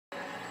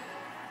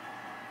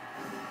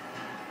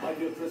Mike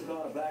here, Chris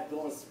Carter back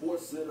on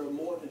SportsCenter.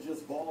 More than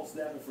just ball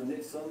snapping for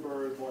Nick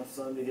Sundberg on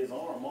Sunday. His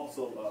arm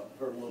also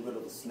hurt a little bit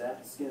of a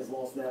snap. Skins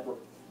long snapper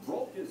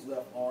broke his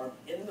left arm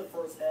in the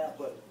first half,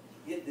 but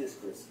get this,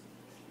 Chris.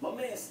 My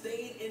man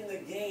stayed in the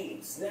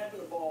game,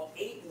 snapping the ball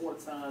 8 more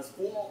times,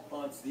 4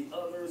 punts, the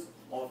others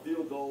on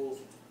field goals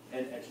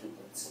and extra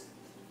points.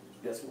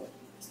 Guess what?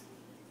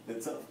 The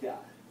tough guy,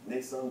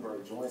 Nick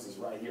Sundberg, joins us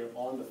right here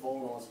on the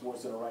phone on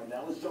SportsCenter right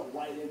now. Let's jump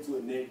right into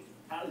it, Nick.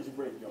 How did you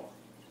break your arm?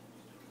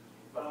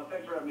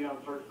 Thanks for having me on.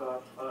 First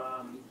off,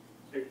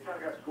 it kind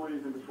of got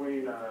squeezed in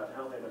between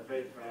helmet and a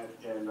face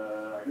mask, and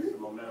I guess the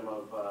momentum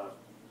of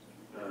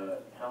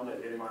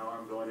helmet hitting my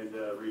arm going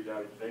into reach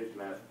out his face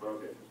mask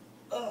broke it.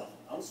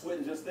 I'm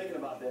sweating just thinking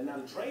about that. Now,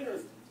 the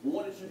trainers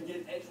wanted you to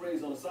get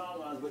x-rays on the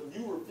sidelines, but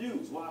you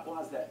refused. Why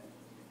is that?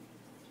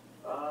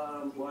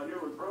 Well, I knew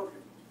it was broken.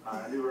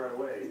 I knew right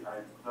away.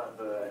 I thought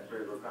the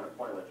x-rays were kind of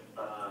pointless.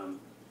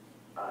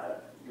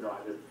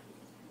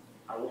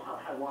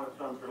 I wanted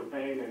some for the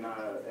pain and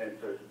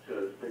to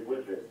stick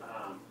with it.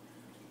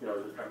 It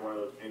was just kind of one of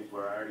those things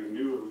where I already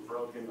knew it was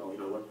broken.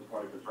 What's the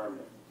point of confirming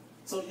it?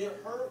 So you're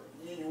hurt.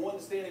 You want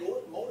to stay in.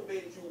 What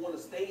motivated you to want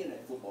to stay in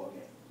that football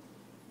game?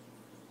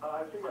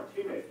 I think my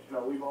teammates.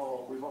 We've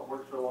all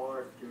worked so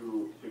hard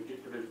to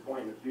get to this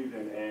point in the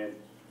season, and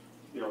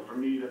for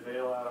me to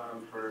bail out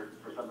on them for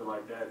something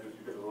like that just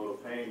because of a little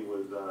pain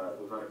was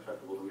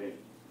unacceptable to me.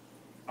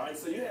 All right,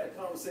 so you had a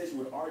conversation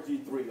with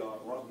RG3,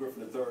 Robert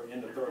Griffin III,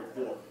 in the third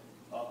quarter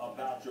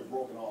about your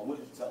broken arm. What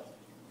did you tell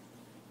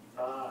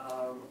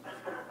him?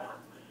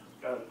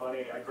 Kind of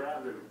funny. I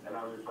grabbed him, and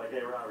I was just like,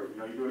 hey, Robert,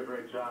 you're doing a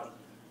great job,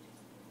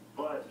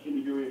 but can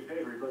you do me a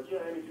favor? He's like, yeah,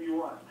 anything you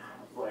want.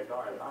 I was like,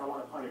 all right, I don't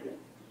want to punt again.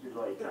 He's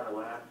like, kind of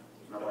laughed,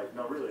 and I'm like,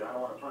 no, really, I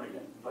don't want to punt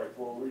again. He's like,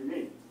 well, what do you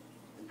mean?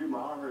 Dude, my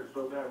arm hurts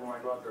so bad when I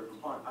go out there for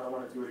punt. I don't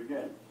want to do it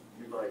again.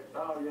 He's like,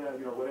 oh, yeah,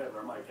 whatever.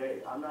 I'm like, hey,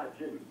 I'm not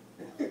kidding.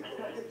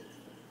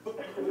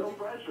 No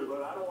pressure,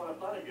 but I don't want to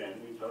punt again.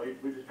 So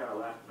we just kind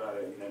of laughed about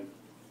it, and then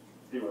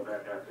he went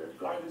back out there.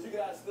 So. All right, but you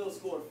guys still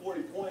scored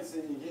 40 points,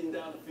 and you're getting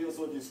down the field.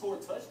 So if you score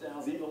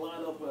touchdowns, even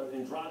line up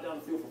and drive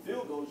down the field for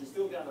field goals, you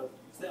still got to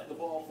snap the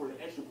ball for the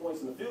extra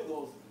points and the field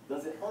goals.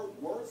 Does it hurt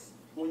worse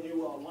when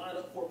you line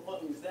up for a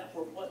punt and you snap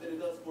for a punt than it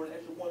does for an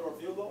extra point or a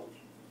field goal?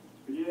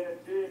 Yeah,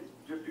 it did,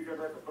 just because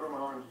I had to put on my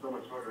arm so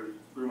much harder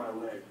through my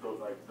legs. So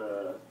like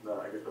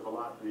I guess the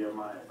velocity of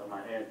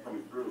my hands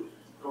coming through,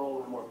 so a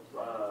little more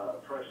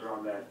pressure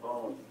on that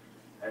bone,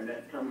 and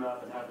then coming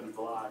up and having to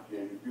block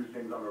and do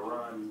things on the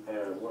run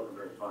wasn't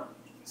very fun.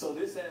 So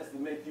this has to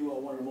make you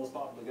one of the most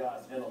popular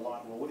guys in the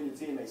locker room. What are your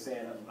teammates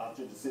saying about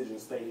your decision to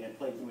stay and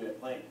play through that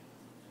plane?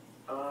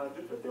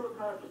 Just that they were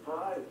kind of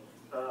surprised,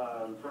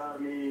 proud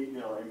of me,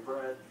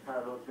 impressed, kind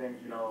of those things.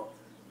 A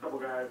couple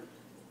guys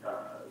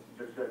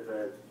just said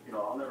that,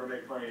 I'll never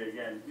make fun of you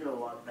again. A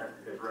lot of times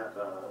get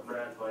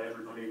razzed by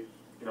everybody.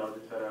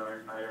 Just said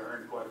I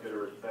earned quite a bit of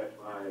respect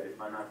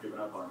by not giving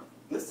up on him.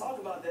 Let's talk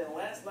about that.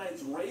 Last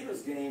night's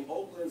Raiders game,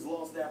 Oakland's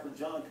long snapper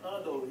John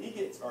Kondo, he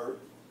gets hurt,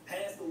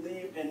 has to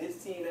leave, and his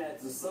team had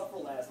to suffer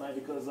last night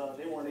because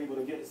they weren't able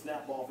to get a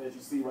snap off, as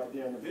you see right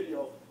there in the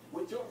video.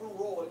 With your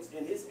heroics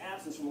and his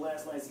absence from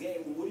last night's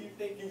game, what do you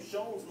think you've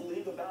shown to the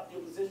league about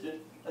your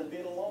position as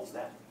being a long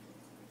snapper?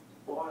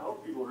 Well, I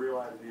hope people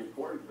realize the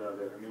importance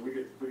of it. I mean, we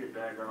get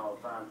bagged on all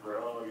the time for,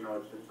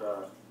 it's just,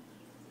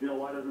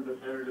 why doesn't the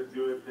center just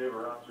do it, save a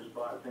roster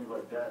spot, things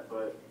like that.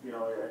 But,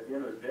 at the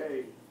end of the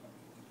day,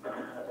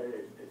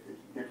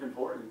 it's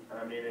important.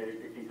 I mean,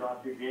 it can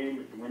cost you a game,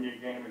 it can win you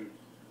a game, and,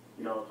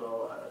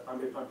 so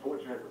it's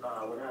unfortunate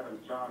what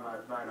happened to John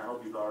last night, and I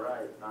hope he's all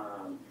right,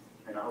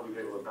 and I hope he's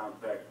able to bounce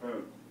back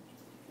soon.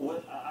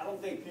 What I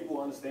don't think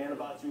people understand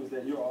about you is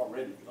that you're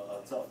already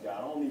a tough guy.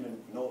 I don't even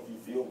know if you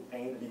feel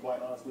pain, to be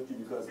quite honest with you,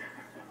 because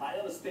I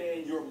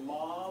understand your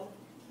mom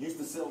used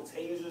to sell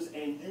tasers,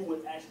 and you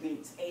would actually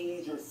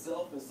tase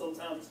yourself, and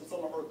sometimes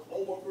some of her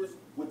coworkers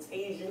would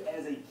tase you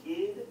as a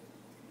kid.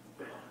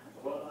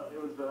 Well,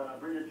 it was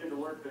Bring Your Kid to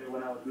Work Day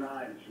when I was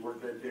 9. She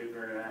worked at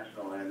Taser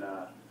International, and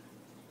a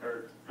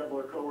couple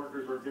of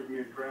coworkers were giving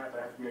me crap,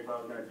 asking me if I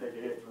was going to take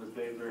a hit for the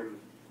taser,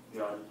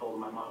 and I just told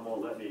them my mom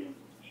won't let me.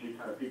 She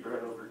kind of peeked her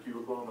head over her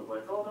cubicle and was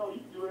like, oh, no,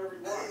 you can do whatever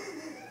you want.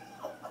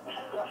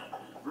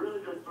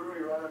 Really just threw me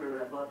right under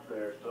that bus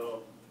there.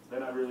 So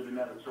then I really didn't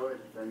have a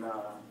choice. And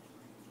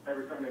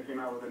every time they came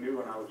out with a new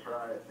one, I would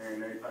try it.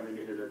 And anytime they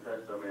needed a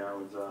test on me, I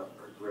was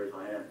first to raise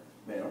my hand.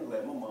 Man, I'm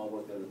glad my mom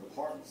worked at a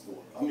department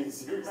store. I mean,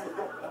 seriously.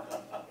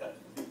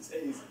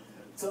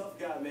 Tough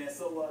guy, man.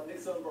 So, Nick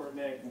Sundberg,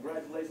 man,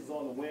 congratulations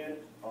on the win.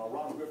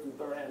 Robert Griffin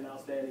III had an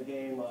outstanding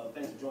game.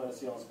 Thanks for joining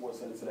us here on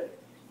SportsCenter today.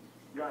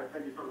 Guys,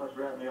 thank you so much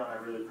for having me on. I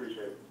really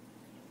appreciate it.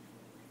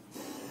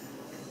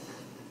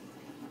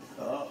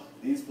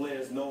 These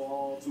players know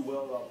all too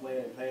well about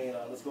playing in pain.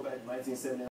 Let's go back to 1979.